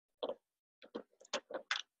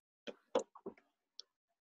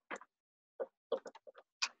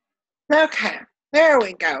Okay, there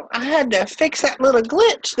we go. I had to fix that little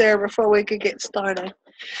glitch there before we could get started.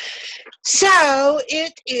 So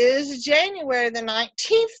it is January the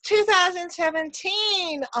 19th,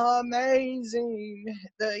 2017. Amazing.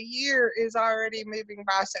 The year is already moving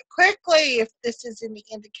by so quickly, if this is any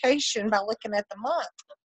indication by looking at the month.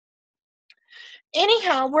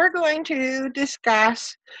 Anyhow, we're going to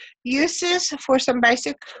discuss uses for some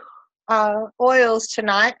basic oils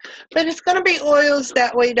tonight, but it's going to be oils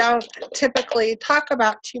that we don't typically talk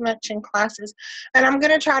about too much in classes. And I'm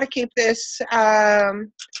going to try to keep this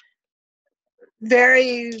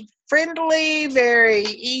very friendly, very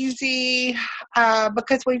easy,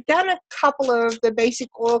 because we've done a couple of the basic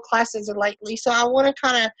oil classes lately, so I want to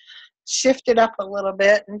kind of shift it up a little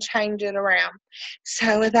bit and change it around.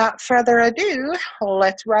 So without further ado,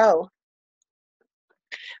 let's roll.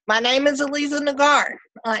 My name is Eliza Nagar.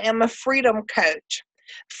 I am a freedom coach.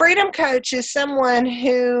 Freedom coach is someone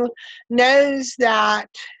who knows that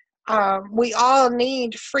we all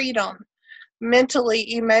need freedom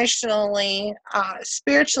mentally, emotionally,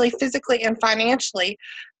 spiritually, physically, and financially,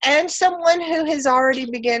 and someone who has already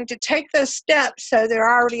begun to take those steps, so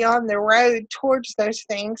they're already on the road towards those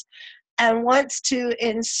things, and wants to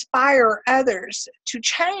inspire others to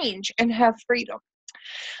change and have freedom.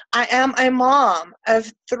 I am a mom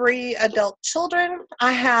of 3 adult children.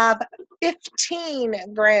 I have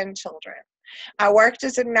 15 grandchildren. I worked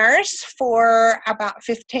as a nurse for about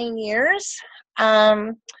 15 years.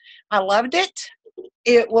 I loved it.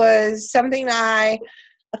 It was something I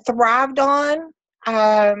thrived on.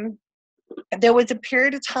 There was a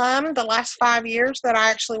period of time, the last 5 years, that I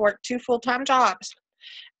actually worked 2 full-time jobs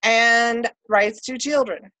and raised 2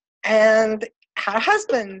 children and had a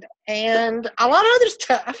husband and a lot of other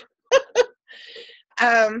stuff.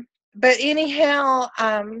 But anyhow,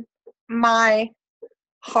 my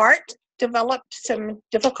heart developed some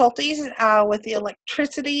difficulties with the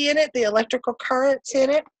electricity in it, the electrical currents in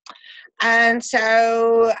it. And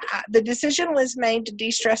so the decision was made to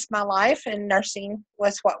de-stress my life, and nursing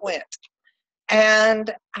was what went.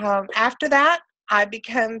 And after that, I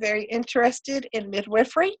became very interested in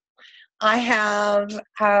midwifery. I have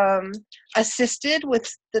assisted with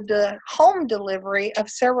the home delivery of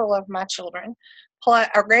several of my children,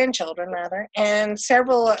 or grandchildren rather, and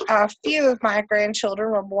a few of my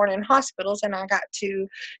grandchildren were born in hospitals, and I got to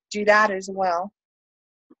do that as well.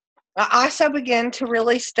 I also began to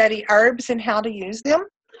really study herbs and how to use them.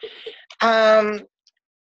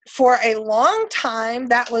 For a long time,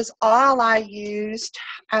 that was all I used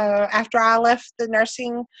after I left the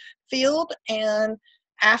nursing field, and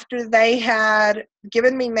after they had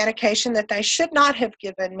given me medication that they should not have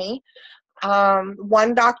given me.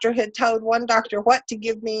 One doctor had told one doctor what to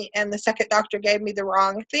give me, and the second doctor gave me the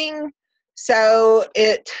wrong thing. So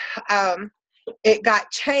it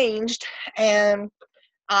got changed, and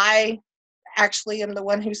I actually am the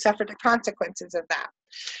one who suffered the consequences of that.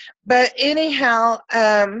 But anyhow,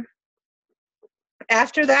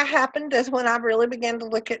 after that happened is when I really began to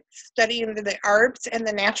look at studying the herbs and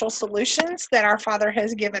the natural solutions that our Father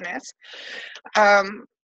has given us.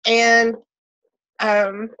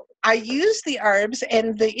 I used the herbs,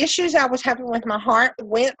 and the issues I was having with my heart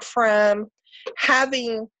went from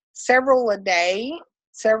having several a day,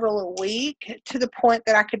 several a week, to the point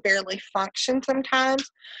that I could barely function sometimes,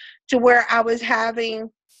 to where I was having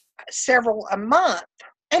several a month.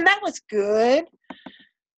 And that was good.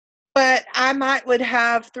 But I would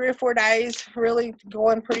have 3 or 4 days really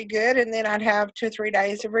going pretty good, and then I'd have 2 or 3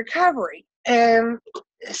 days of recovery. And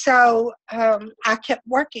so I kept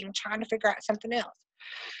working, trying to figure out something else.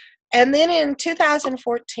 And then in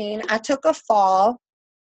 2014, I took a fall,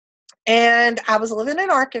 and I was living in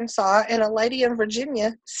Arkansas, and a lady in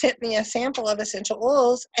Virginia sent me a sample of essential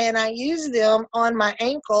oils, and I used them on my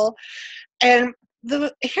ankle. And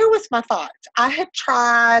here was my thoughts. I had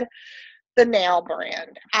tried the Now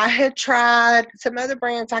brand. I had tried some other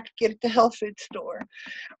brands I could get at the health food store.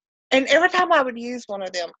 And every time I would use one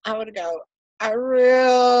of them, I would go, I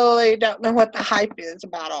really don't know what the hype is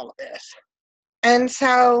about all of this. And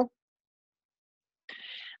so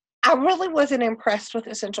I really wasn't impressed with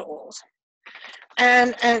essential oils.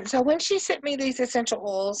 And so when she sent me these essential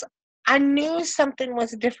oils, I knew something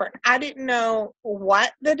was different. I didn't know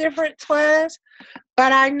what the difference was,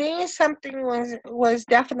 but I knew something was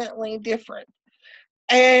definitely different.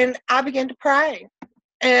 And I began to pray.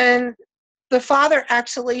 And the Father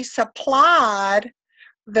actually supplied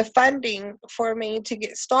the funding for me to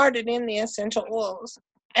get started in the essential oils.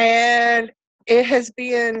 And it has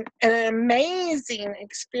been an amazing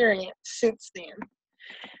experience since then.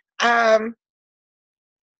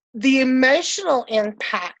 The emotional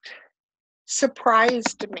impact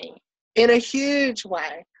surprised me. in a huge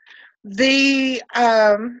way. The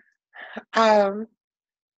um,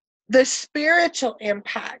 the spiritual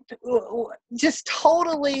impact just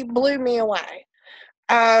totally blew me away.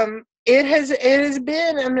 It has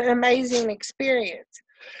been an amazing experience.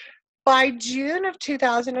 By June of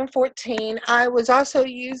 2014, I was also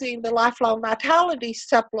using the Lifelong Vitality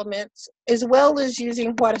supplements as well as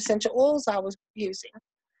using what essential oils I was using.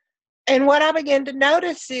 And what I began to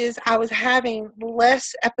notice is I was having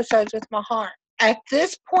less episodes with my heart. At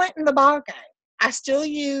this point in the ballgame, I still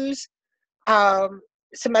use um,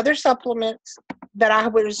 some other supplements that I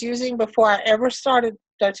was using before I ever started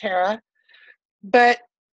doTERRA, but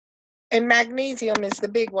and magnesium is the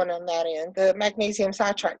big one on that end, the magnesium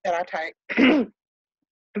citrate that I take.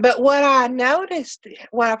 But what I've noticed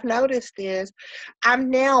is I'm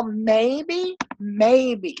now maybe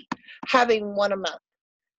having one a month.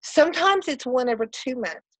 Sometimes it's one every 2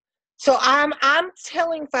 months. So I'm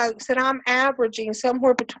telling folks that I'm averaging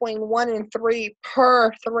somewhere between 1 and 3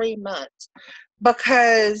 per 3 months,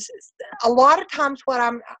 because a lot of times what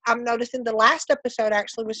I'm noticing, the last episode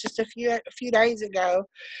actually was just a few days ago,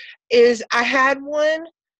 is I had one,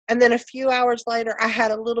 and then a few hours later I had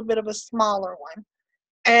a little bit of a smaller one,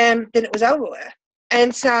 and then it was over with.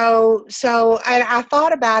 And so I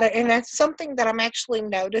thought about it, and that's something that I'm actually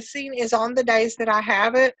noticing is on the days that I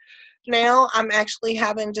have it now, I'm actually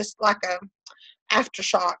having just like a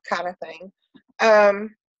aftershock kind of thing.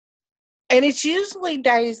 Um, and it's usually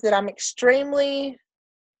days that I'm extremely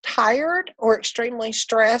tired or extremely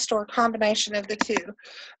stressed, or a combination of the two.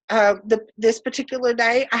 This particular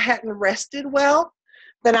day, I hadn't rested well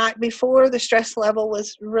the night before. The stress level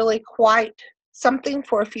was really quite something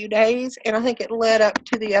for a few days, and I think it led up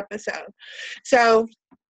to the episode. So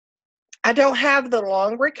I don't have the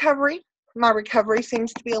long recovery. My recovery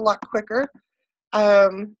seems to be a lot quicker.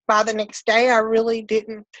 By the next day, I really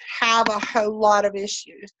didn't have a whole lot of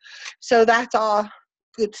issues. So that's all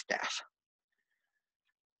good stuff.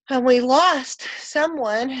 And we lost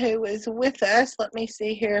someone who was with us. Let me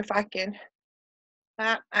see here if I can.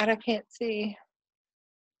 I can't see.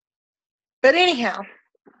 But anyhow,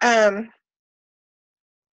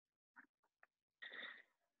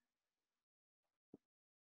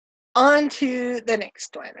 on to the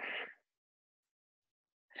next one.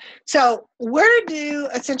 So, where do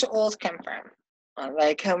essential oils come from? Well,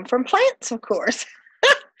 they come from plants, of course.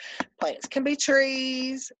 Plants can be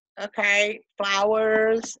trees, okay,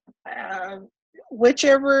 flowers,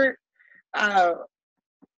 whichever. Uh,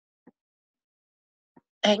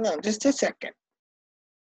 Hang on just a second.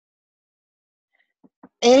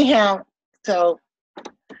 Anyhow, so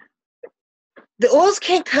the oils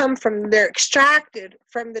can come from, they're extracted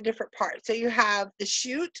from the different parts. So you have the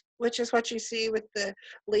shoot, which is what you see with the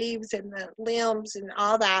leaves and the limbs and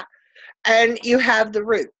all that. And you have the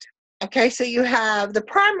root. Okay, so you have the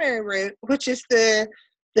primary root, which is the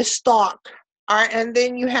stalk. All right, and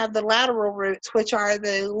then you have the lateral roots, which are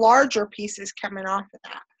the larger pieces coming off of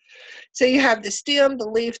that. So you have the stem, the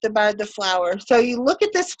leaf, the bud, the flower. So you look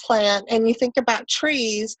at this plant and you think about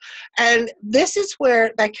trees, and this is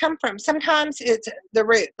where they come from. Sometimes it's the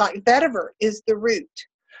root, like vetiver is the root.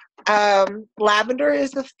 Lavender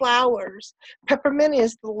is the flowers. Peppermint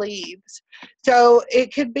is the leaves. So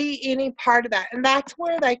it could be any part of that, and that's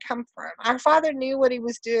where they come from. Our Father knew what He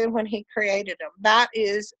was doing when He created them. That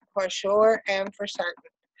is for sure and for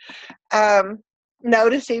certain.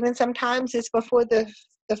 Notice even sometimes it's before the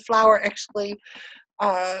flower actually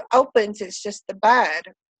opens, it's just the bud.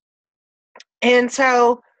 And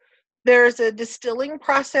so there's a distilling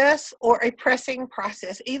process or a pressing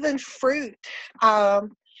process. Even fruit,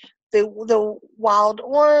 the wild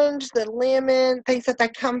orange, the lemon, things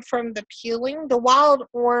that come from the peeling. The wild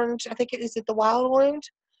orange, I think is it the wild orange?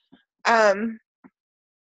 I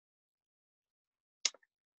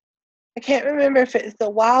can't remember if it's the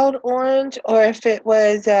wild orange or if it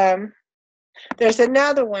was, there's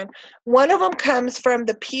another one. One of them comes from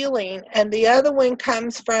the peeling and the other one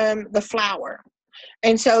comes from the flower.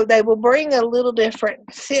 And so they will bring a little different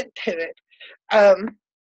scent to it. Um,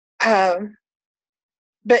 um,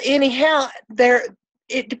 but anyhow,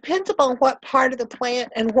 it depends upon what part of the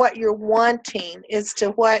plant and what you're wanting as to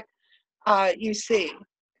what you see.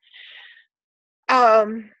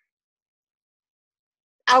 Um,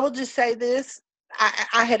 I will just say this.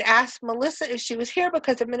 I had asked Melissa if she was here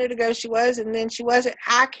because a minute ago she was, and then she wasn't.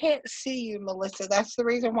 I can't see you, Melissa. That's the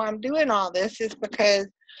reason why I'm doing all this, is because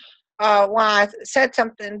why I said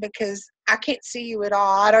something, because I can't see you at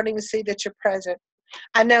all. I don't even see that you're present.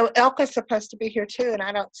 I know Elka's supposed to be here too, and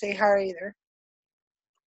I don't see her either.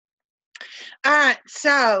 All right,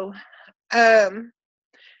 so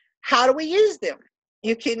how do we use them?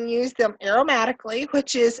 You can use them aromatically,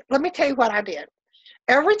 which is, let me tell you what I did.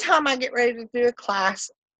 Every time I get ready to do a class,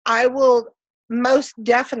 I will most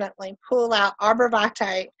definitely pull out Arbor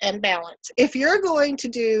Vitae and Balance. If you're going to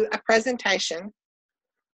do a presentation,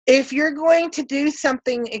 if you're going to do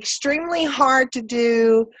something extremely hard to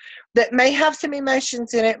do that may have some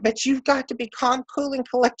emotions in it, but you've got to be calm, cool, and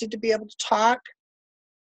collected to be able to talk.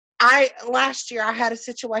 Last year I had a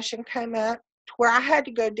situation come up where I had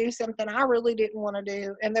to go do something I really didn't want to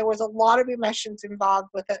do, and there was a lot of emotions involved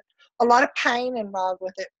with it, a lot of pain involved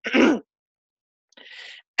with it.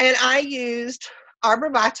 And I used Arbor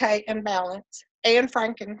Vitae and Balance and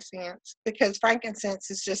frankincense, because frankincense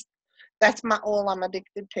is just, that's my oil I'm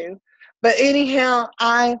addicted to. But anyhow,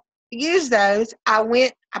 I used those.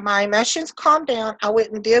 My emotions calmed down. I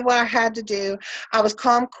went and did what I had to do. I was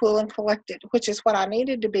calm, cool, and collected, which is what I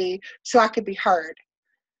needed to be so I could be heard.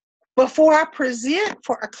 Before I present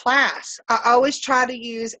for a class, I always try to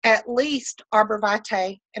use at least Arbor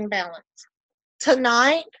Vitae and Balance.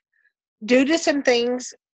 Tonight, due to some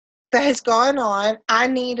things that has gone on, I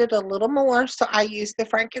needed a little more, so I used the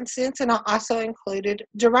frankincense, and I also included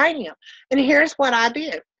geranium. And here's what I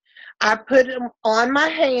did. I put them on my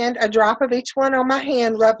hand, a drop of each one on my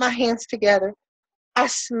hand, rubbed my hands together. I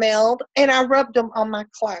smelled, and I rubbed them on my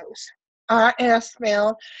clothes. And I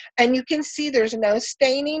smelled, and you can see there's no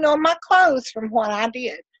staining on my clothes from what I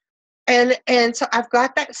did. And so I've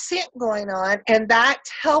got that scent going on, and that's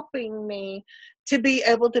helping me to be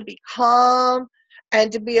able to be calm and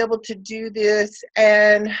to be able to do this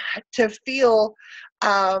and to feel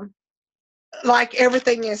like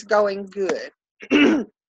everything is going good.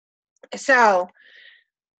 So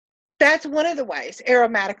that's one of the ways,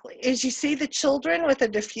 aromatically, is you see the children with a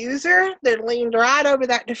diffuser, they're leaned right over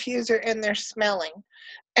that diffuser and they're smelling.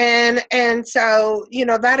 And so,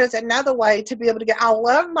 that is another way to be able to get, I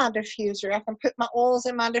love my diffuser. I can put my oils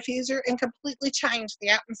in my diffuser and completely change the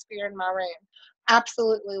atmosphere in my room.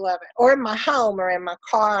 Absolutely love it. Or in my home or in my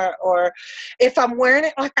car, or if I'm wearing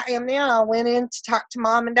it like I am now. I went in to talk to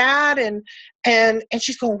mom and dad, and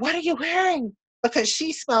she's going, "What are you wearing?" Because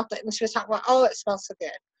she smelled it and she was talking about, "Oh, it smells so good."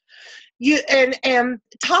 And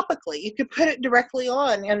topically, you could put it directly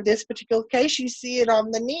on. In this particular case, you see it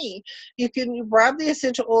on the knee. You can rub the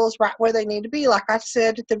essential oils right where they need to be. Like I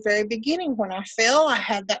said at the very beginning, when I fell, I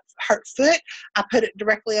had that hurt foot. I put it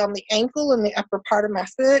directly on the ankle and the upper part of my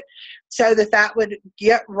foot so that would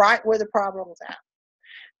get right where the problem's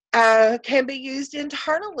at. Can be used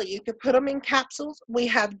internally. You could put them in capsules. We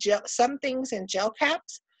have some things in gel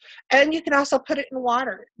caps, and you can also put it in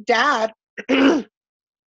water. Dad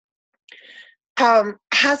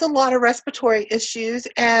has a lot of respiratory issues,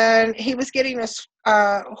 and he was getting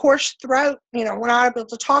a hoarse throat, when I was able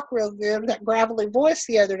to talk real good, that gravelly voice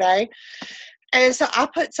the other day. And so I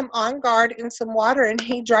put some On Guard in some water, and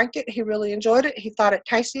he drank it. He really enjoyed it. He thought it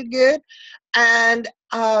tasted good. And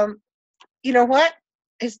you know what?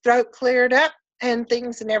 His throat cleared up, and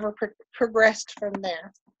things never progressed from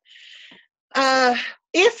there.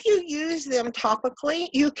 If you use them topically,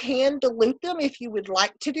 you can dilute them if you would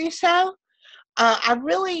like to do so. I've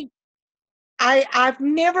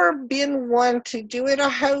never been one to do it a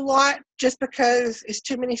whole lot just because it's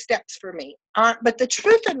too many steps for me. But the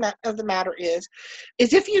truth of the matter is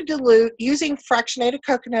if you dilute using fractionated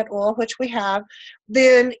coconut oil, which we have,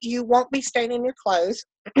 then you won't be staining your clothes.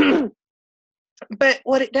 But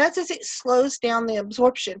what it does is it slows down the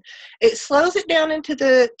absorption. It slows it down into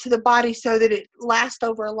the body so that it lasts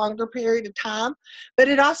over a longer period of time. But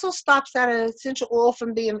it also stops that essential oil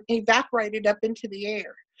from being evaporated up into the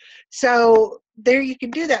air. So there you can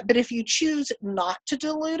do that. But if you choose not to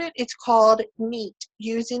dilute it, it's called neat,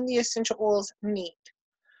 using the essential oils neat.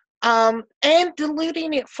 And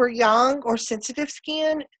diluting it for young or sensitive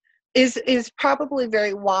skin is probably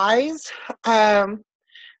very wise.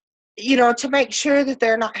 To make sure that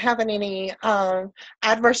they're not having any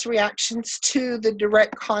adverse reactions to the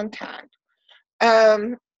direct contact.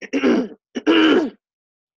 And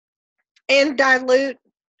dilute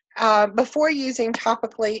before using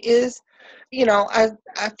topically is, a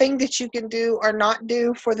thing that you can do or not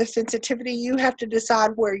do for the sensitivity. You have to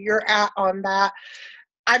decide where you're at on that.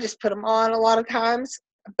 I just put them on a lot of times,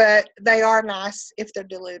 but they are nice if they're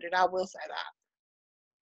diluted. I will say that.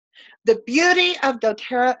 The beauty of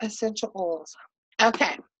doTERRA essential oils.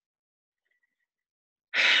 Okay.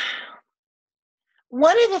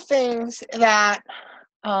 One of the things that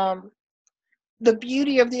the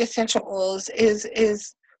beauty of the essential oils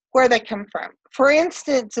is where they come from. For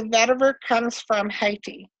instance, vetiver comes from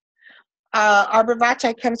Haiti. Arbor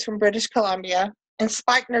Vitae comes from British Columbia, and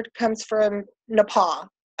spikenard comes from Nepal.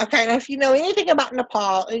 Okay, now if you know anything about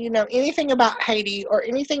Nepal, or you know anything about Haiti, or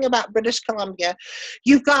anything about British Columbia,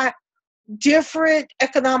 you've got different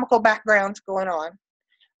economical backgrounds going on.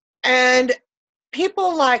 And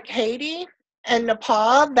people like Haiti and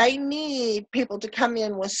Nepal, they need people to come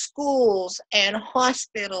in with schools and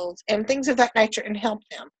hospitals and things of that nature and help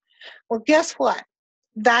them. Well, guess what?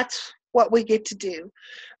 That's what we get to do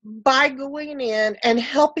by going in and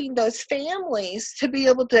helping those families to be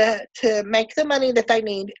able to make the money that they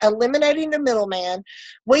need, eliminating the middleman.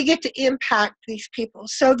 We get to impact these people.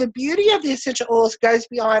 So the beauty of the essential oils goes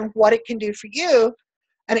beyond what it can do for you,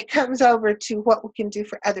 and it comes over to what we can do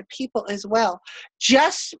for other people as well.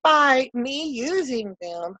 Just by me using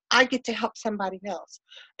them, I get to help somebody else.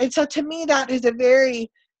 And so to me, that is a very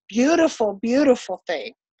beautiful, beautiful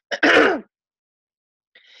thing.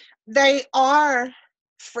 They are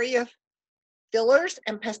free of fillers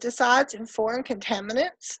and pesticides and foreign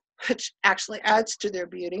contaminants, which actually adds to their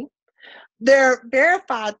beauty. They're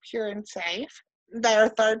verified pure and safe. They are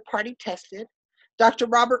third-party tested. Dr.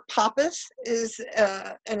 Robert Pappas is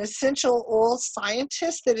an essential oil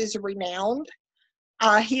scientist that is renowned.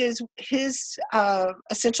 His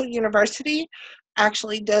essential university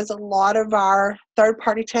actually does a lot of our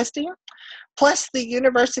third-party testing. Plus, the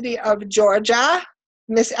University of Georgia,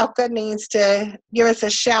 Miss Elka needs to give us a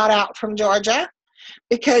shout out from Georgia,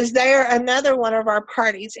 because they are another one of our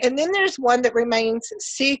parties. And then there's one that remains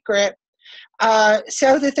secret,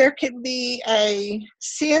 so that there can be a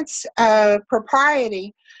sense of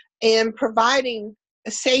propriety in providing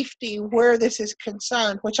safety where this is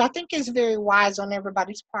concerned, which I think is very wise on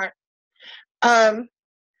everybody's part.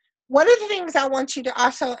 One of the things I want you to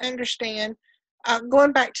also understand,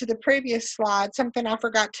 going back to the previous slide, something I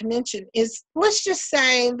forgot to mention is, let's just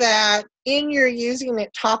say that in your using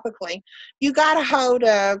it topically, you got a hold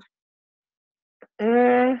of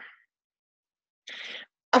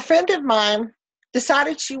a friend of mine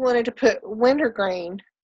decided she wanted to put wintergreen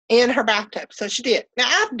in her bathtub. So she did. Now,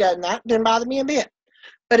 I've done that. Didn't bother me a bit.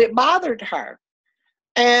 But it bothered her.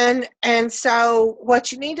 And so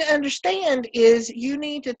what you need to understand is you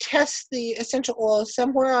need to test the essential oils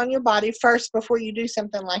somewhere on your body first before you do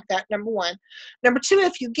something like that, number one. Number two,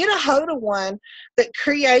 if you get a hold of one that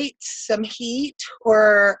creates some heat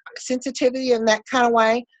or sensitivity in that kind of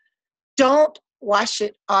way, don't wash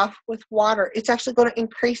it off with water. It's actually going to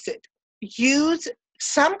increase it. Use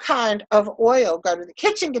some kind of oil. Go to the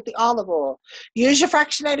kitchen, get the olive oil. Use your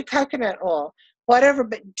fractionated coconut oil, whatever,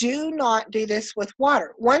 but do not do this with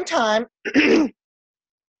water. One time, I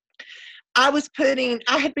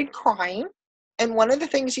had been crying, and one of the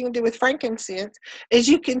things you can do with frankincense is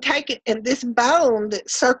you can take it, and this bone that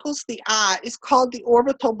circles the eye is called the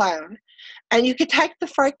orbital bone. And you can take the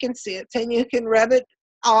frankincense and you can rub it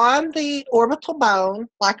on the orbital bone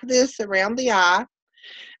like this around the eye,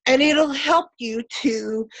 and it'll help you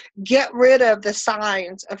to get rid of the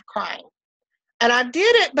signs of crying. And I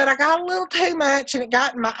did it, but I got a little too much, and it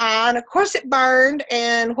got in my eye, and of course it burned.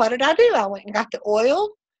 And what did I do? I went and got the oil,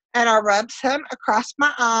 and I rubbed some across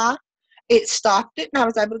my eye. It stopped it, and I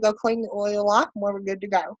was able to go clean the oil off, and we were good to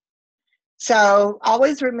go. So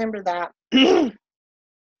always remember that.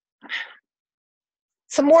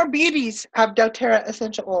 Some more beauties of doTERRA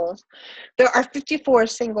essential oils. There are 54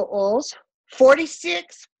 single oils,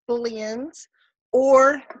 46 blends,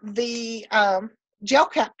 or the gel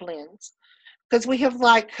cap blends. Because we have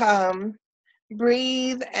like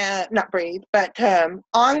Breathe, not Breathe, but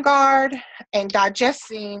On Guard and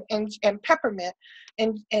Digesting and Peppermint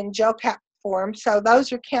in gel cap form. So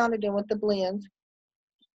those are counted in with the blends.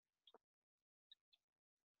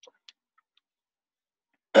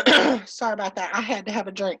 Sorry about that. I had to have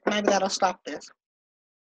a drink. Maybe that'll stop this.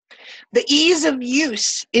 The ease of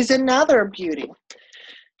use is another beauty.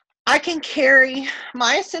 I can carry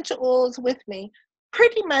my essential oils with me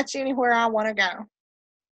pretty much anywhere I want to go.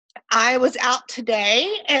 I was out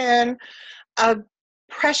today, and a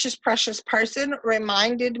precious, precious person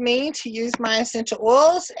reminded me to use my essential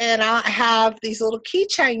oils, and I have these little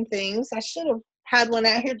keychain things. I should have had one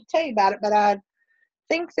out here to tell you about it, but I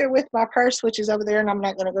think they're with my purse, which is over there, and I'm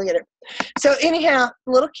not going to go get it. So anyhow,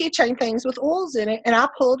 little keychain things with oils in it, and I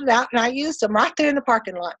pulled it out, and I used them right there in the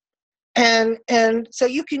parking lot. And so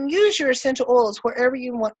you can use your essential oils wherever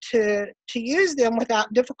you want to use them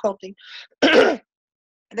without difficulty.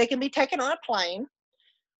 They can be taken on a plane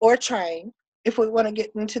or a train. If we want to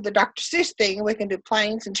get into the Dr. Seuss thing, we can do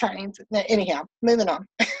planes and trains. Anyhow, moving on.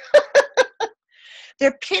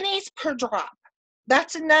 They're pennies per drop.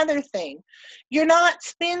 That's another thing. You're not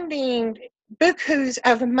spending bukus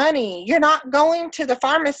of money. You're not going to the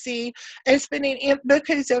pharmacy and spending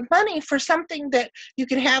bukus of money for something that you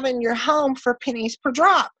can have in your home for pennies per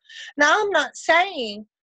drop. Now, I'm not saying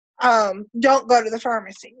don't go to the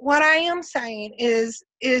pharmacy. What I am saying is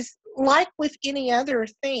like with any other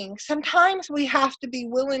thing, sometimes we have to be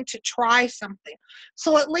willing to try something.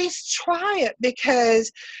 So at least try it,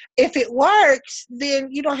 because if it works, then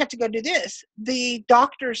you don't have to go do this. The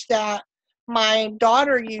doctors that my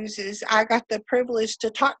daughter uses, I got the privilege to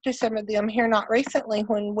talk to some of them here not recently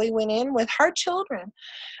when we went in with her children.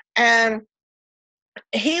 And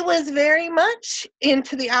he was very much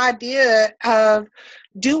into the idea of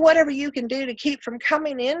do whatever you can do to keep from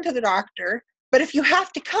coming into the doctor, but if you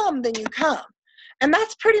have to come, then you come. And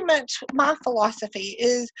that's pretty much my philosophy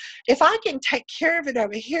is if I can take care of it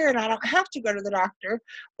over here and I don't have to go to the doctor,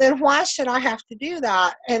 then why should I have to do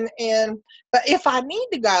that? But if I need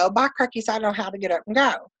to go, by crikey's, I know how to get up and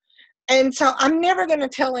go. And so I'm never going to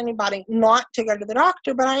tell anybody not to go to the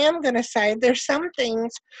doctor, but I am going to say there's some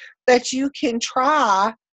things that you can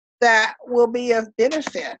try that will be of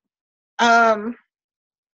benefit.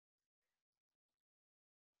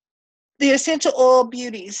 The essential oil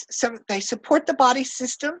beauties, so they support the body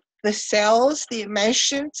system, the cells, the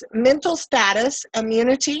emotions, mental status,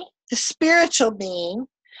 immunity, the spiritual being,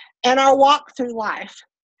 and our walk through life.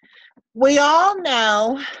 We all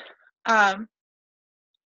know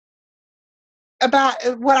about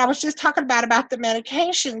what I was just talking about the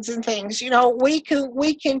medications and things. You know, we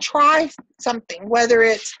can try something, whether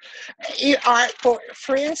it's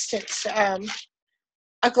for instance,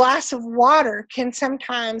 a glass of water can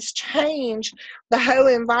sometimes change the whole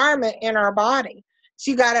environment in our body.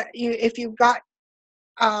 So if you've got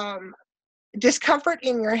discomfort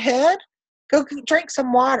in your head, go drink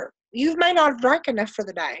some water. You may not have drank enough for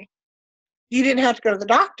the day. You didn't have to go to the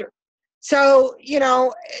doctor. So, you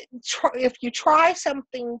know, if you try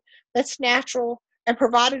something that's natural and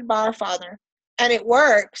provided by our Father and it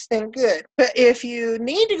works, then good. But if you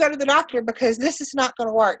need to go to the doctor because this is not going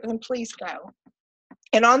to work, then please go.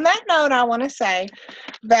 And on that note, I want to say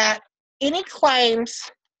that any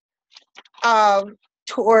claims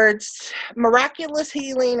towards miraculous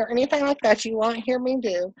healing or anything like that, you won't hear me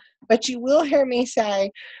do, but you will hear me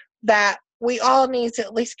say that we all need to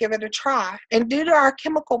at least give it a try. And due to our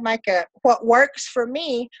chemical makeup, what works for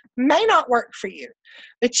me may not work for you.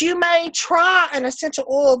 But you may try an essential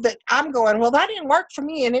oil that I'm going, well, that didn't work for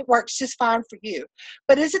me and it works just fine for you.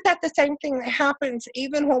 But isn't that the same thing that happens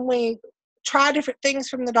even when we try different things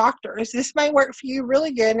from the doctors? This may work for you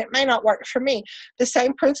really good and it may not work for me. The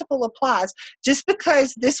same principle applies. Just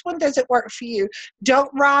because this one doesn't work for you, don't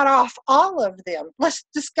write off all of them. Let's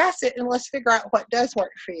discuss it and let's figure out what does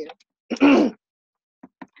work for you. All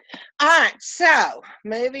right, so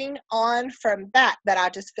moving on from that I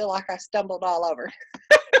just feel like I stumbled all over.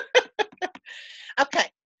 Okay,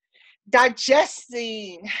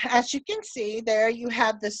 digesting. As you can see there, you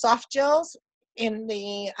have the soft gels in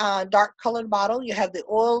the dark colored bottle. You have the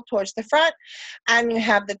oil towards the front, and you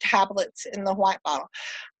have the tablets in the white bottle.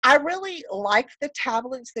 I really like the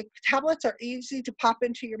tablets. The tablets are easy to pop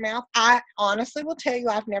into your mouth. I honestly will tell you,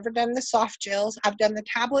 I've never done the soft gels. I've done the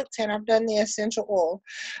tablets and I've done the essential oil.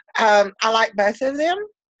 I like both of them.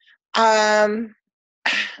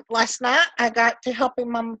 Last night I got to helping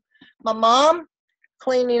my mom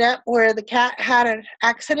cleaning up where the cat had an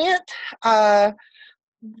accident, where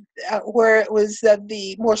it was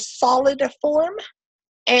the more solid form.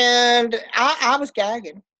 And I was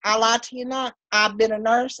gagging. I lied to you not. I've been a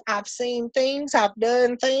nurse. I've seen things. I've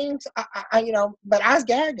done things. But I was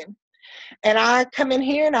gagging. And I come in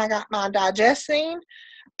here and I got my digesting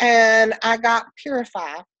and I got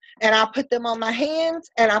Purify. And I put them on my hands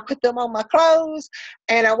and I put them on my clothes.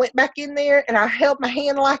 And I went back in there and I held my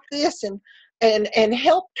hand like this and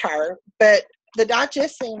helped her. But the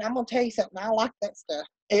digesting, I'm going to tell you something. I like that stuff.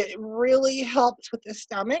 It really helps with the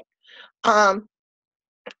stomach.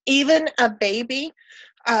 Even a baby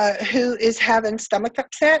who is having stomach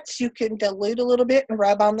upsets, you can dilute a little bit and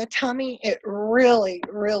rub on the tummy. It really,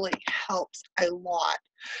 really helps a lot.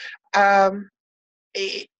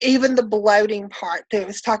 Even the bloating part that I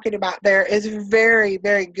was talking about there is very,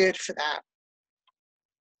 very good for that.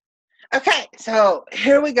 Okay, so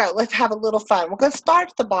here we go. Let's have a little fun. We're going to start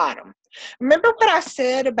at the bottom. Remember what I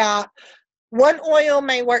said about one oil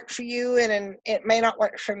may work for you and it may not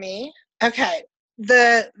work for me? Okay,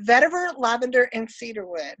 the vetiver, lavender, and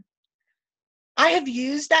cedarwood. I have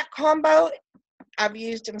used that combo. I've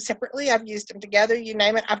used them separately. I've used them together. You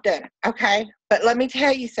name it, I've done it. Okay, but let me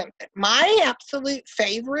tell you something. My absolute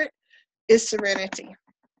favorite is Serenity.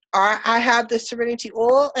 I have the Serenity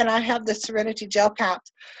oil and I have the Serenity gel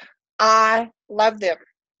caps. I love them.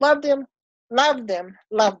 Love them. Love them.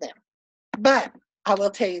 Love them. But I will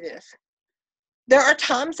tell you this. There are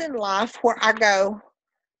times in life where I go,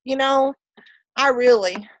 you know, I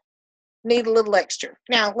really need a little extra.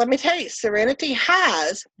 Now, let me tell you, Serenity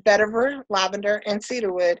has vetiver, lavender, and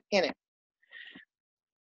cedarwood in it.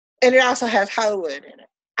 And it also has hoewood in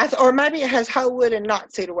it. Or maybe it has hoewood and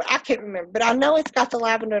not cedarwood. I can't remember. But I know it's got the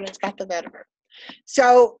lavender and it's got the vetiver.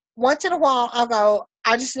 So once in a while, I'll go,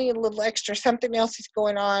 I just need a little extra. Something else is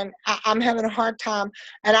going on. I'm having a hard time.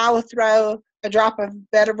 And I will throw a drop of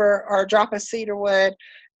vetiver or a drop of cedarwood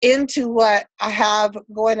into what I have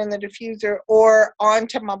going in the diffuser or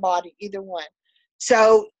onto my body, either one.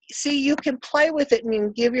 So, see, you can play with it and you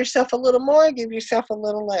can give yourself a little more, give yourself a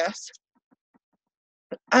little less.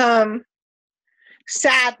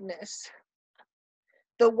 Sadness.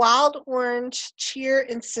 The wild orange, cheer,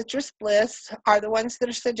 and citrus bliss are the ones that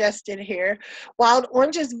are suggested here. Wild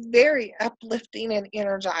orange is very uplifting and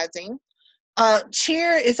energizing.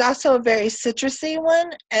 Cheer is also a very citrusy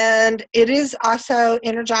one, and it is also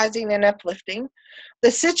energizing and uplifting.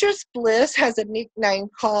 The citrus bliss has a nickname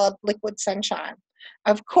called liquid sunshine.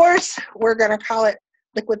 Of course, we're going to call it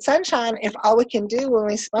liquid sunshine if all we can do when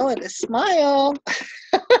we smell it is smile.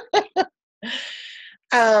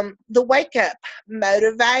 The wake up,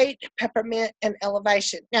 motivate, peppermint, and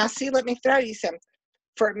elevation. Now, see, let me throw you something.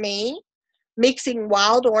 For me, mixing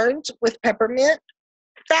wild orange with peppermint,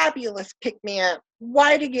 fabulous pick me up.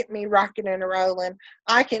 Way to get me rocking and rolling.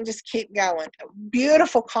 I can just keep going.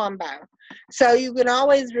 Beautiful combo. So you can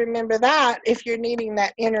always remember that if you're needing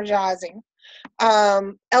that energizing.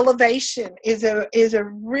 Elevation is a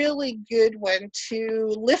really good one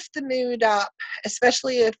to lift the mood up,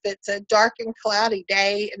 especially if it's a dark and cloudy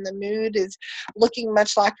day and the mood is looking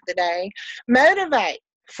much like the day. Motivate.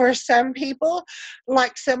 For some people,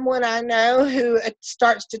 like someone I know who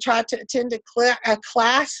starts to try to attend a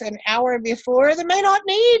class an hour before, they may not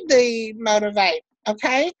need the motivate,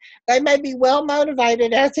 okay? They may be well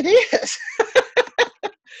motivated as it is.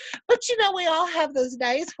 But you know, we all have those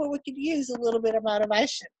days where we could use a little bit of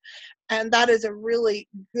motivation. And that is a really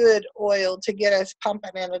good oil to get us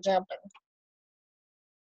pumping and a jumping.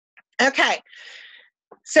 Okay.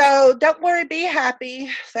 So don't worry, be happy.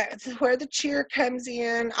 That's where the cheer comes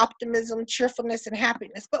in, optimism, cheerfulness, and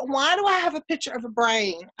happiness. But why do I have a picture of a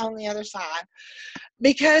brain on the other side?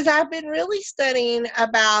 Because I've been really studying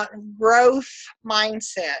about growth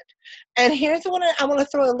mindset. And here's what I want to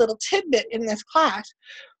throw a little tidbit in this class.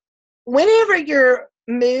 Whenever your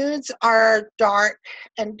moods are dark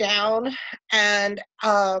and down and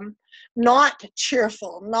not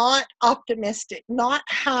cheerful, not optimistic, not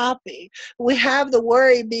happy, we have the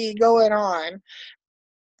worry bee going on.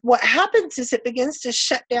 What happens is it begins to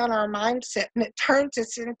shut down our mindset and it turns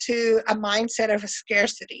us into a mindset of a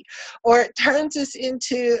scarcity, or it turns us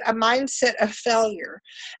into a mindset of failure.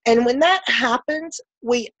 And when that happens,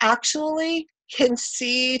 we actually can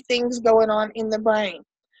see things going on in the brain.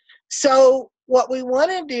 So what we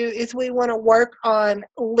want to do is we want to work on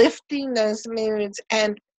lifting those moods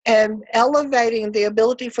and elevating the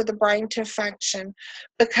ability for the brain to function,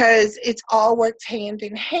 because it's all works hand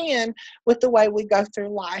in hand with the way we go through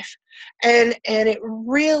life. And it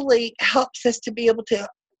really helps us to be able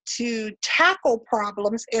to tackle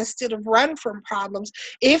problems instead of run from problems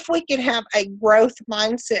if we can have a growth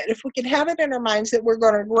mindset, if we can have it in our minds that we're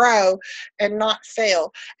going to grow and not fail.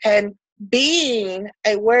 And being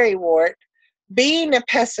a worrywart, being a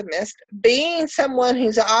pessimist, being someone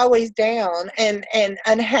who's always down and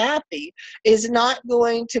unhappy is not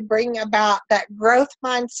going to bring about that growth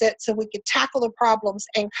mindset so we can tackle the problems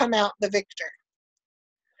and come out the victor.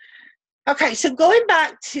 Okay, so going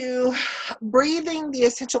back to breathing the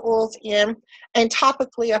essential oils in and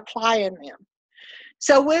topically applying them.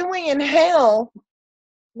 So when we inhale,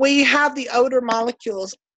 we have the odor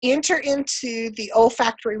molecules enter into the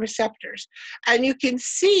olfactory receptors. And you can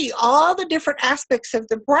see all the different aspects of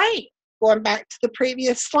the brain. Going back to the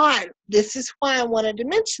previous slide, this is why I wanted to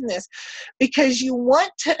mention this, because you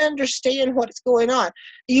want to understand what's going on.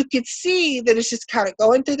 You could see that it's just kind of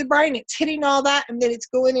going through the brain, it's hitting all that, and then it's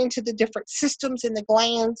going into the different systems and the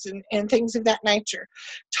glands and things of that nature.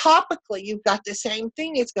 Topically, you've got the same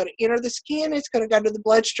thing. It's going to enter the skin, it's going to go to the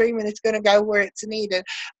bloodstream, and it's going to go where it's needed.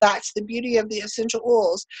 That's the beauty of the essential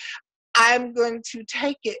oils. I'm going to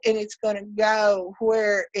take it and it's going to go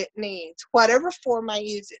where it needs. Whatever form I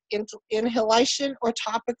use it, inhalation or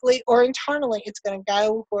topically or internally, it's going to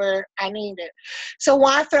go where I need it. So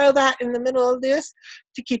why throw that in the middle of this?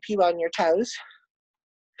 To keep you on your toes.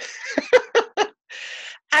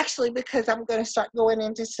 actually, because I'm going to start going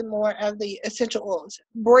into some more of the essential oils.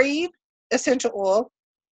 Breathe essential oil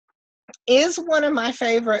is one of my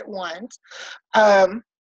favorite ones.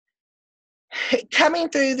 Coming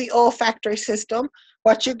through the olfactory system,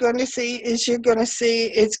 what you're going to see is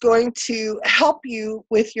it's going to help you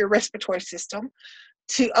with your respiratory system,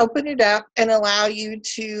 to open it up and allow you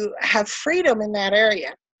to have freedom in that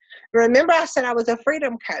area. Remember, I said I was a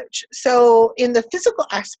freedom coach. So in the physical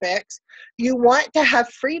aspects, you want to have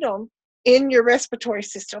freedom in your respiratory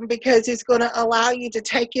system because it's going to allow you to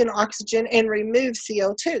take in oxygen and remove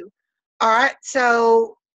CO2. All right,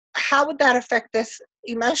 so how would that affect us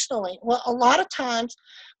emotionally? Well, a lot of times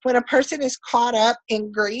when a person is caught up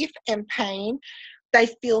in grief and pain, they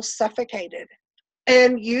feel suffocated.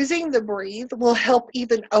 And using the breathe will help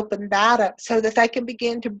even open that up so that they can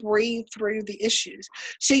begin to breathe through the issues.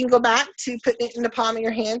 So you can go back to putting it in the palm of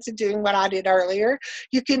your hands and doing what I did earlier.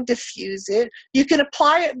 You can diffuse it. You can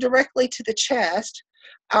apply it directly to the chest.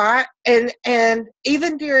 All right. And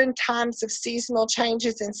even during times of seasonal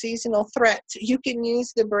changes and seasonal threats, you can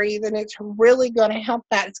use the breathe, and it's really going to help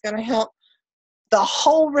that. It's going to help the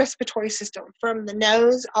whole respiratory system from the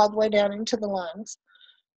nose all the way down into the lungs.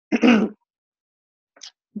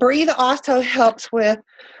 Breathe also helps with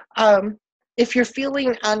if you're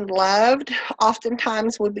feeling unloved.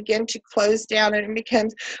 Oftentimes we begin to close down, and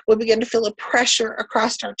we begin to feel a pressure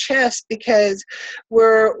across our chest because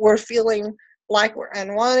we're feeling like we're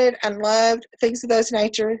unwanted, unloved, things of those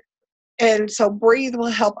nature. And so breathe will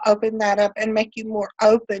help open that up and make you more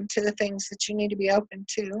open to the things that you need to be open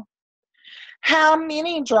to. How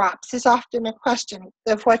many drops is often a question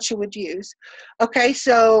of what you would use. Okay,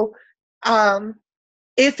 so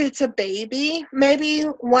if it's a baby, maybe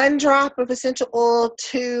 1 drop of essential oil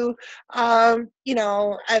to, an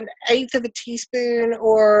eighth of a teaspoon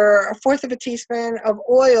or a fourth of a teaspoon of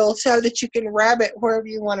oil so that you can rub it wherever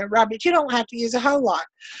you want to rub it. You don't have to use a whole lot.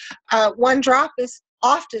 1 drop is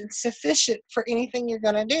often sufficient for anything you're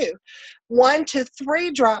going to do. 1 to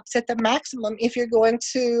 3 drops at the maximum if you're going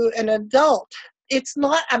to an adult. It's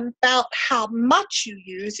not about how much you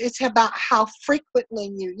use, it's about how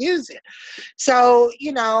frequently you use it. So,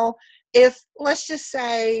 if let's just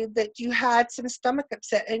say that you had some stomach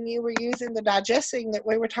upset and you were using the digesting that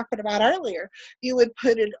we were talking about earlier, you would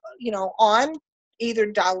put it, on, either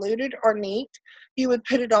diluted or neat. You would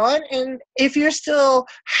put it on, and if you're still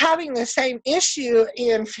having the same issue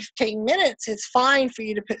in 15 minutes, it's fine for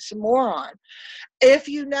you to put some more on. If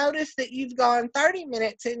you notice that you've gone 30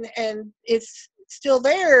 minutes and it's still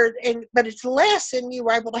there, but it's less and you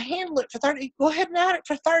were able to handle it for 30, go ahead and add it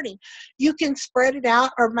for 30. You can spread it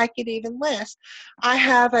out or make it even less. I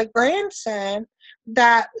have a grandson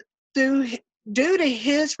that due to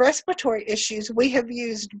his respiratory issues, we have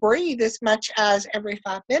used breathe as much as every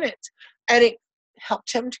 5 minutes, and it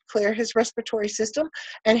helped him to clear his respiratory system,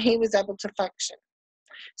 and he was able to function.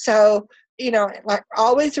 So,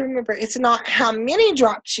 always remember, it's not how many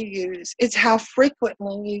drops you use, it's how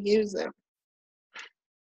frequently you use them.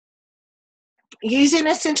 Using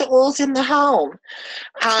essential oils in the home.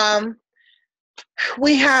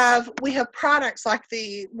 We have products like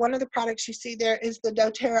one of the products you see there is the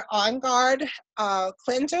doTERRA On Guard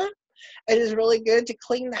cleanser. It is really good to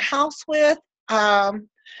clean the house with.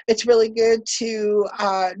 It's really good to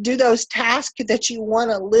do those tasks that you want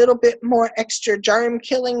a little bit more extra germ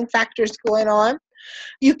killing factors going on.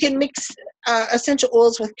 You can mix essential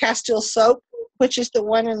oils with Castile soap, which is the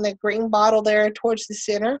one in the green bottle there towards the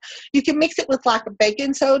center. You can mix it with like a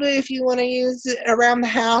baking soda if you want to use it around the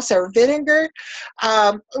house, or vinegar.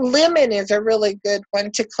 Lemon is a really good one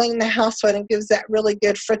to clean the house with and gives that really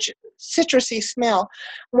good citrusy smell.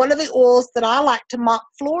 One of the oils that I like to mop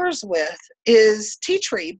floors with is tea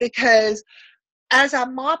tree, because as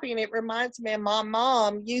I'm mopping, it reminds me of my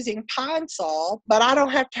mom using Pine Sol, but I don't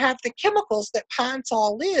have to have the chemicals that Pine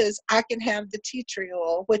Sol is. I can have the tea tree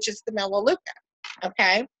oil, which is the Melaleuca,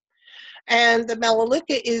 okay? And the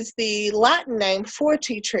Melaleuca is the Latin name for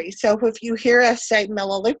tea tree. So if you hear us say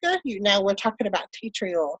Melaleuca, you know we're talking about tea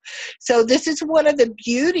tree oil. So this is one of the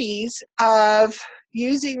beauties of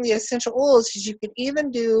using the essential oils, is you can even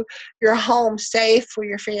do your home safe for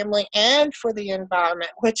your family and for the environment,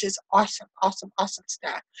 which is awesome, awesome, awesome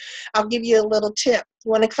stuff. I'll give you a little tip.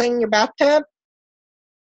 You want to clean your bathtub?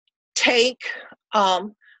 Take a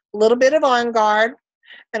little bit of On Guard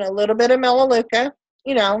and a little bit of Melaleuca,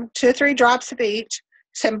 2 or 3 drops of each,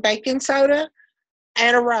 some baking soda,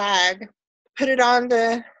 and a rag. Put it on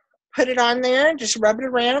there and just rub it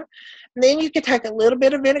around. And then you can take a little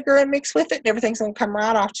bit of vinegar and mix with it, and everything's going to come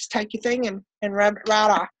right off. Just take your thing and rub it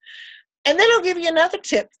right off. And then I'll give you another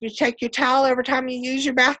tip. You take your towel every time you use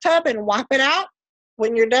your bathtub and wipe it out.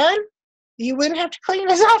 when you're done, you wouldn't have to clean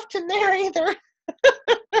as often there either.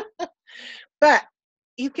 But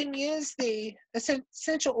you can use the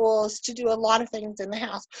essential oils to do a lot of things in the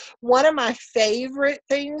house. One of my favorite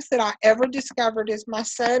things that I ever discovered is my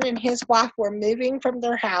son and his wife were moving from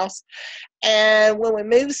their house. And when we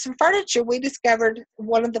moved some furniture, we discovered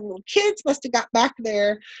one of the little kids must have got back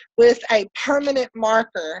there with a permanent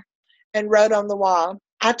marker and wrote on the wall.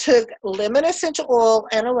 I took lemon essential oil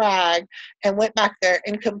and a rag and went back there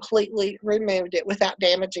and completely removed it without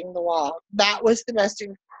damaging the wall. That was the most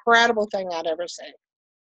incredible thing I'd ever seen.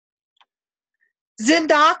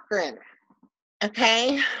 Zendocrine,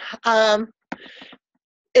 okay?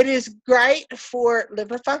 It is great for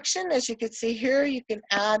liver function. As you can see here, you can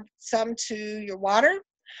add some to your water.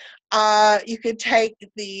 You could take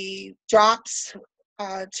the drops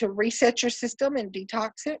to reset your system and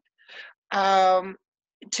detox it.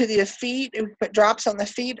 To the feet, we put drops on the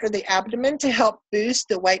feet or the abdomen to help boost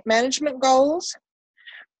the weight management goals.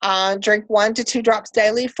 Drink 1 to 2 drops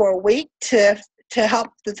daily for a week to help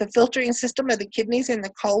the filtering system of the kidneys and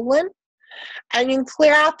the colon. And you can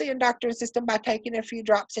clear out the endocrine system by taking a few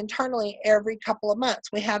drops internally every couple of months.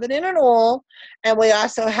 We have it in an oil, and we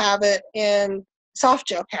also have it in soft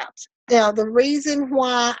gel caps. Now, the reason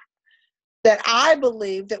why that I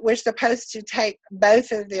believe that we're supposed to take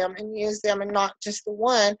both of them and use them and not just the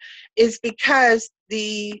one is because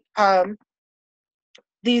these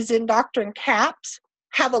endocrine caps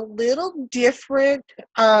have a little different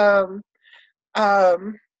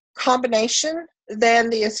combination than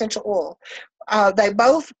the essential oil. They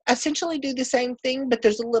both essentially do the same thing, but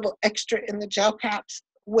there's a little extra in the gel caps,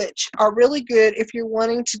 which are really good if you're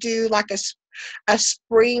wanting to do like a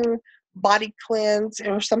spring body cleanse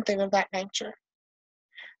or something of that nature.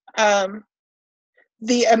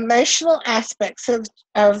 The emotional aspects of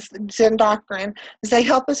Zendocrine is they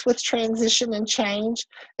help us with transition and change.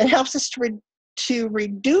 It helps us to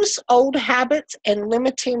reduce old habits and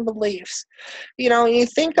limiting beliefs. You know, when you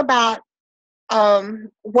think about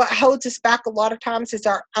what holds us back a lot of times is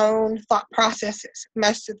our own thought processes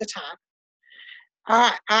most of the time.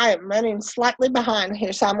 I am running slightly behind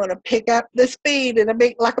here, so I'm going to pick up the speed and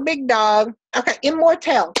like a big dog. Okay,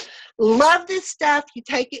 Immortelle. Love this stuff. You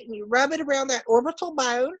take it and you rub it around that orbital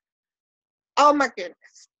bone. Oh my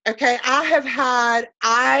goodness. Okay, I have had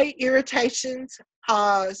eye irritations,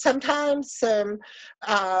 sometimes some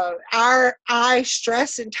eye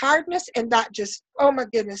stress and tiredness, and that just, oh my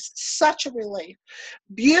goodness, such a relief.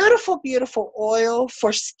 Beautiful, beautiful oil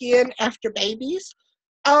for skin after babies.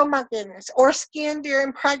 Oh my goodness. Or skin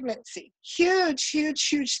during pregnancy. Huge, huge,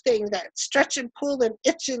 huge thing. That stretch and pull and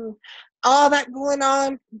itch and all that going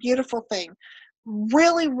on. Beautiful thing.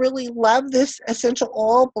 Really, really love this essential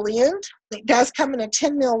oil blend. It does come in a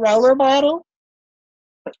 10 ml roller bottle.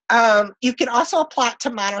 You can also apply it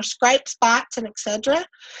to minor scrape spots and etc.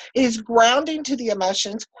 It is grounding to the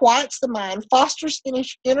emotions, quiets the mind, fosters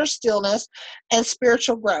inner stillness and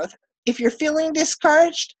spiritual growth. If you're feeling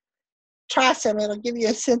discouraged, try some. It'll give you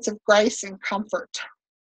a sense of grace and comfort.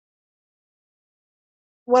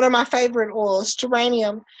 One of my favorite oils,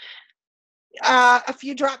 geranium. A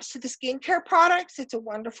few drops to the skincare products. It's a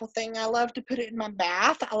wonderful thing. I love to put it in my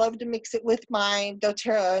bath. I love to mix it with my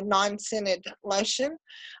doTERRA non-scented lotion.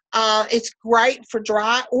 It's great for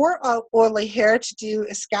dry or oily hair to do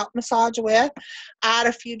a scalp massage with. Add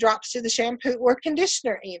a few drops to the shampoo or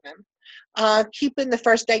conditioner even. Keep in the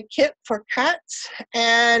first aid kit for cuts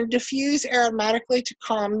and diffuse aromatically to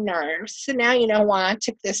calm nerves. So now you know why I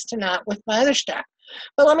took this tonight with my other stuff.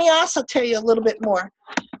 But let me also tell you a little bit more.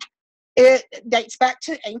 It dates back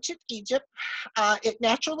to ancient Egypt. It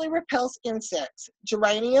naturally repels insects.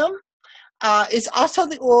 Geranium is also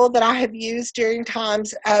the oil that I have used during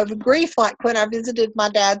times of grief, like when I visited my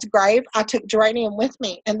dad's grave. I took geranium with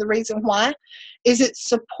me, and the reason why is it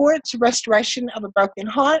supports restoration of a broken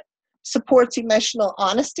heart, supports emotional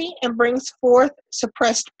honesty, and brings forth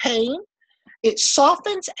suppressed pain. It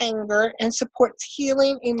softens anger and supports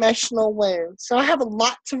healing emotional wounds. So I have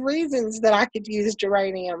lots of reasons that I could use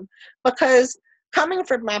geranium, because coming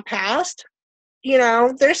from my past, you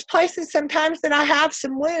know, there's places sometimes that I have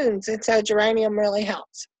some wounds, and so geranium really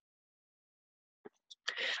helps.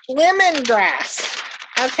 Lemongrass.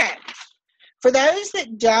 Okay. For those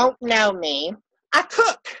that don't know me, I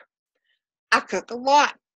cook. I cook a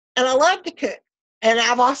lot, and I love to cook. And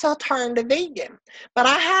I've also turned a vegan. But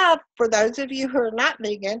I have, for those of you who are not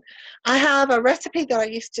vegan, I have a recipe that I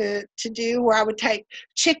used to do where I would take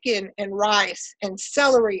chicken and rice and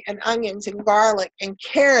celery and onions and garlic and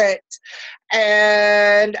carrots.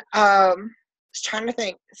 And I was trying to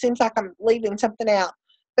think. It seems like I'm leaving something out.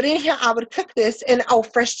 But anyhow, I would cook this and,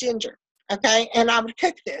 fresh ginger. Okay, and I would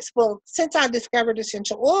cook this. Well, since I discovered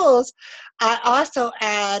essential oils, I also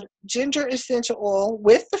add ginger essential oil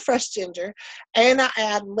with the fresh ginger, and I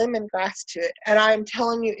add lemongrass to it. And I'm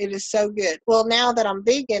telling you, it is so good. Well, now that I'm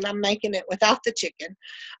vegan, I'm making it without the chicken.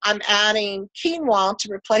 I'm adding quinoa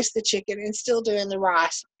to replace the chicken and still doing the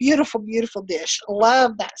rice. Beautiful, beautiful dish.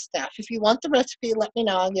 Love that stuff. If you want the recipe, let me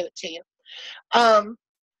know. I'll give it to you. Um,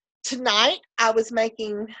 Tonight I was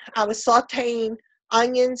sauteing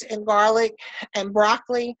onions and garlic and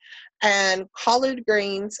broccoli and collard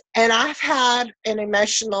greens, and I've had an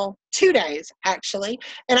emotional 2 days actually,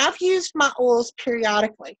 and I've used my oils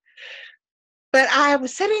periodically. But I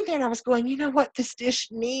was sitting there and I was going, you know what, this dish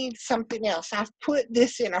needs something else. I've put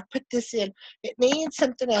this in, I've put this in. It needs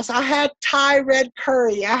something else. I had Thai red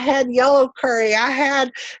curry, I had yellow curry, I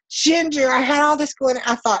had ginger, I had all this going.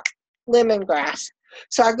 I thought, lemongrass.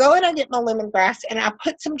 So I go and I get my lemongrass and I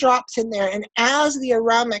put some drops in there. And as the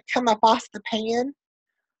aroma come up off the pan,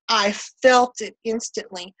 I felt it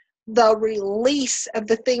instantly. The release of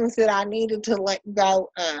the things that I needed to let go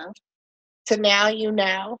of. So now you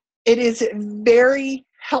know. It is very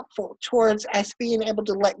helpful towards us being able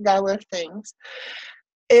to let go of things.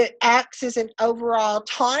 It acts as an overall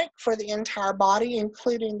tonic for the entire body,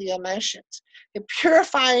 including the emotions. It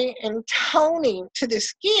purifying and toning to the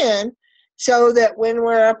skin so that when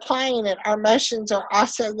we're applying it, our emotions are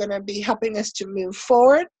also going to be helping us to move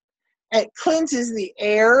forward. It cleanses the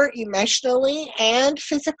air emotionally and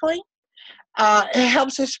physically. It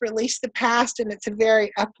helps us release the past, and it's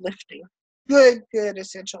very uplifting. Good, good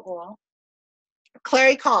essential oil.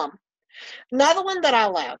 Clary Calm. Another one that I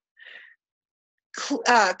love.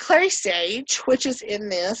 Clary Sage, which is in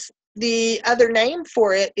this. The other name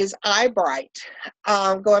for it is Eye Bright,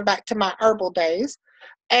 going back to my herbal days.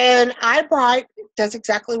 And Eye Bright does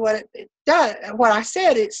exactly what it does. What I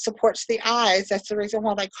said, it supports the eyes. That's the reason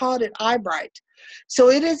why they called it Eye Bright. So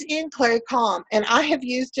it is in Clary Calm, and I have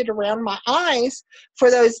used it around my eyes for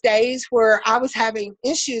those days where I was having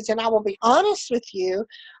issues. And I will be honest with you,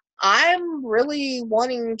 I'm really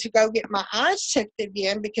wanting to go get my eyes checked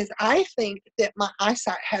again because I think that my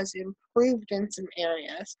eyesight has improved in some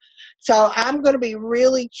areas. So I'm going to be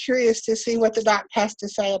really curious to see what the doc has to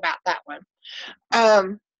say about that one.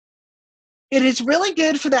 It is really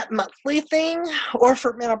good for that monthly thing or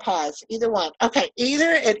for menopause, either one. Okay,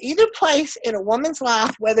 at either place in a woman's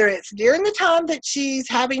life, whether it's during the time that she's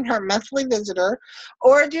having her monthly visitor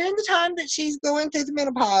or during the time that she's going through the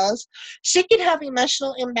menopause, she can have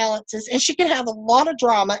emotional imbalances and she can have a lot of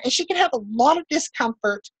drama and she can have a lot of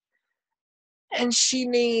discomfort, and she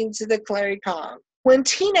needs the Clary Calm. When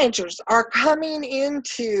teenagers are coming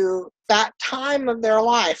into that time of their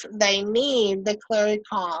life, they need the Clary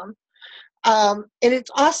Calm. And it's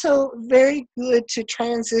also very good to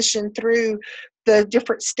transition through the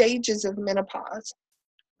different stages of menopause.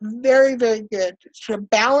 Very, very good to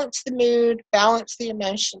balance the mood, balance the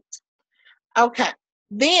emotions. Okay,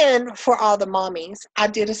 then for all the mommies, I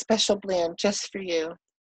did a special blend just for you.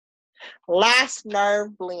 Last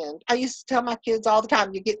nerve blend. I used to tell my kids all the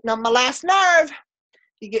time, you're getting on my last nerve.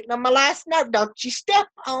 You're getting on my last nerve. Don't you step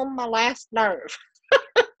on my last nerve.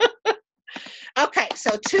 Okay,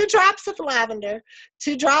 so 2 drops of lavender,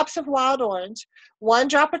 2 drops of wild orange, 1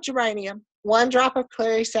 drop of geranium, 1 drop of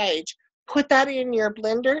clary sage. Put that in your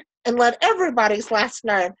blender and let everybody's last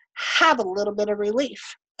nerve have a little bit of relief.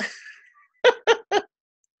 All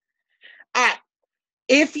right,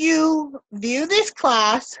 if you view this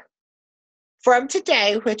class from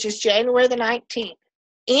today, which is January the 19th,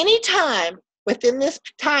 anytime within this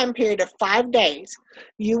time period of 5 days,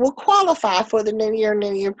 you will qualify for the New Year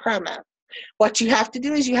promo. What you have to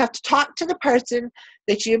do is you have to talk to the person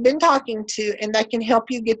that you've been talking to, and they can help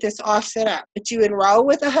you get this all set up. But you enroll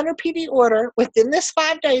with a 100 PV order within this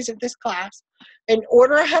 5 days of this class and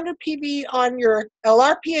order 100 PV on your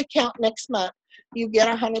LRP account next month. You get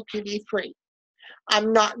 100 PV free.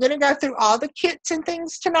 I'm not going to go through all the kits and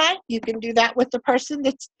things tonight. You can do that with the person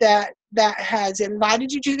that has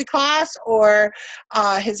invited you to the class or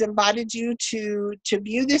has invited you to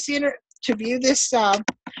view this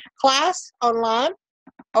class online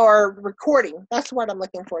or recording. That's what I'm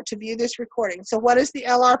looking for, to view this recording. So what is the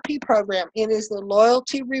LRP program? It is the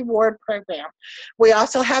Loyalty Reward Program. We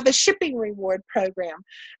also have a shipping reward program.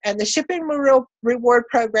 And the shipping reward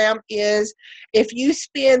program is if you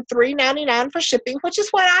spend $3.99 for shipping, which is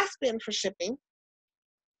what I spend for shipping,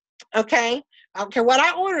 okay? I don't care what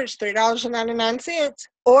I order, it's $3.99.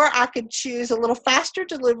 Or I could choose a little faster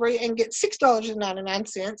delivery and get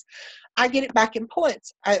 $6.99. I get it back in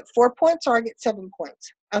points. I get 4 points or I get 7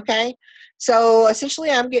 points. Okay? So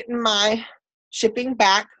essentially I'm getting my shipping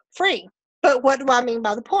back free. But what do I mean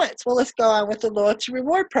by the points? Well, let's go on with the loyalty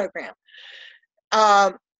reward program.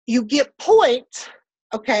 You get points,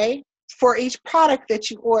 okay, for each product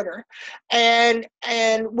that you order, and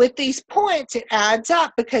with these points it adds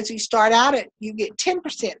up, because you start out at, you get 10%.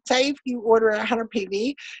 Say if you order 100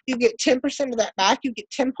 PV, you get 10% of that back, you get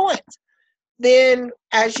 10 points. Then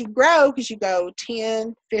as you grow, because you go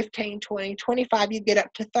 10, 15, 20, 25, you get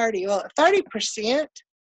up to 30. Well, at 30%,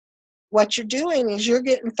 what you're doing is you're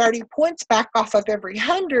getting 30 points back off of every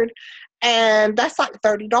 100, and that's like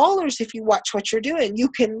 $30 if you watch what you're doing. You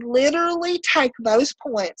can literally take those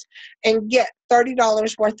points and get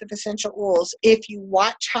 $30 worth of essential oils if you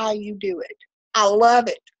watch how you do it. I love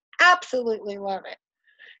it. Absolutely love it.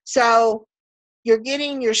 So you're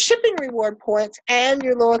getting your shipping reward points and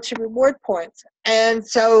your loyalty reward points. And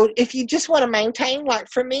so if you just want to maintain, like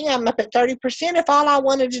for me, I'm up at 30%. If all I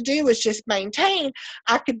wanted to do was just maintain,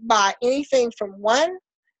 I could buy anything from 1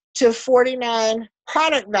 to 49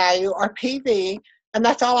 product value, or PV, and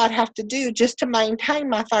that's all I'd have to do just to maintain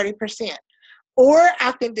my 30%. Or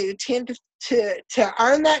I can do 10 to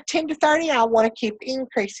earn that 10 to 30, I want to keep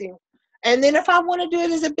increasing. And then if I want to do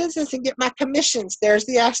it as a business and get my commissions, there's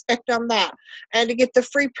the aspect on that. And to get the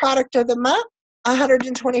free product of the month,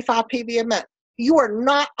 125 PV a month. You are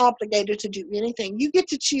not obligated to do anything. You get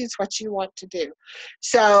to choose what you want to do.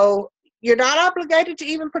 So you're not obligated to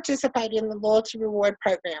even participate in the loyalty reward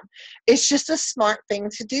program. It's just a smart thing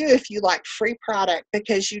to do if you like free product,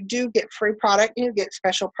 because you do get free product and you get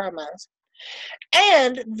special promos.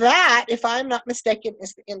 And that, if I'm not mistaken,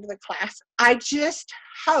 is the end of the class. I just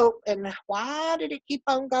hope, and why did it keep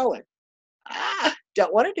on going?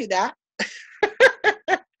 Don't want to do that.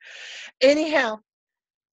 Anyhow,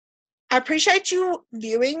 I appreciate you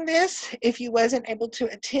viewing this if you wasn't able to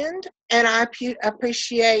attend, and I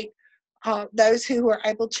appreciate those who were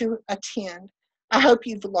able to attend. I hope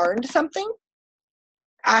you've learned something.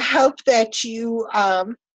 I hope that you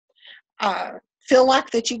feel like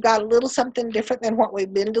that you got a little something different than what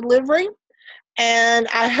we've been delivering. And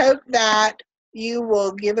I hope that you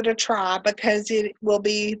will give it a try, because it will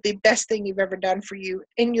be the best thing you've ever done for you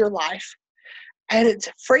in your life. And it's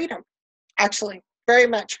freedom, actually, very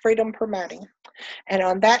much freedom promoting. And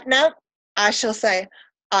on that note, I shall say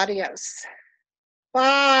adios.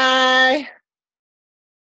 Bye.